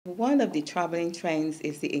One of the troubling trends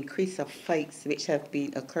is the increase of fights which have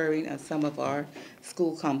been occurring on some of our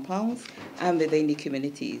school compounds and within the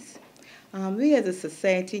communities. We as a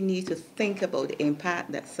society need to think about the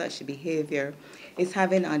impact that such behavior is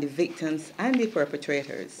having on the victims and the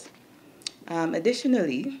perpetrators.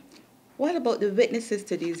 Additionally, what about the witnesses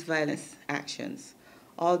to these violent actions?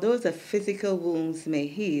 Although the physical wounds may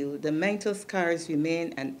heal, the mental scars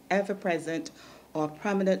remain an ever-present or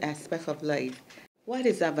prominent aspect of life. What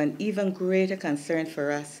is of an even greater concern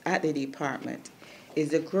for us at the department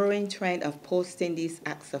is the growing trend of posting these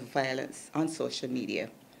acts of violence on social media.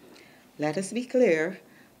 Let us be clear,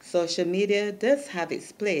 social media does have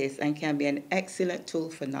its place and can be an excellent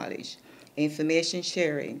tool for knowledge, information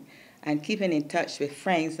sharing, and keeping in touch with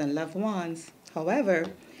friends and loved ones. However,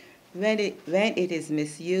 when it is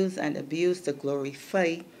misused and abused to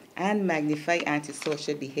glorify and magnify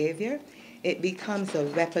antisocial behavior, it becomes a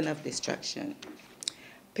weapon of destruction.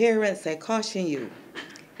 Parents, I caution you,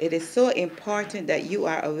 it is so important that you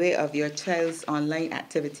are aware of your child's online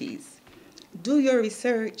activities. Do your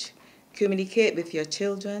research, communicate with your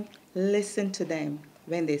children, listen to them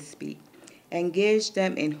when they speak, engage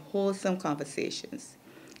them in wholesome conversations,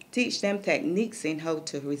 teach them techniques in how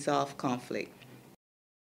to resolve conflict.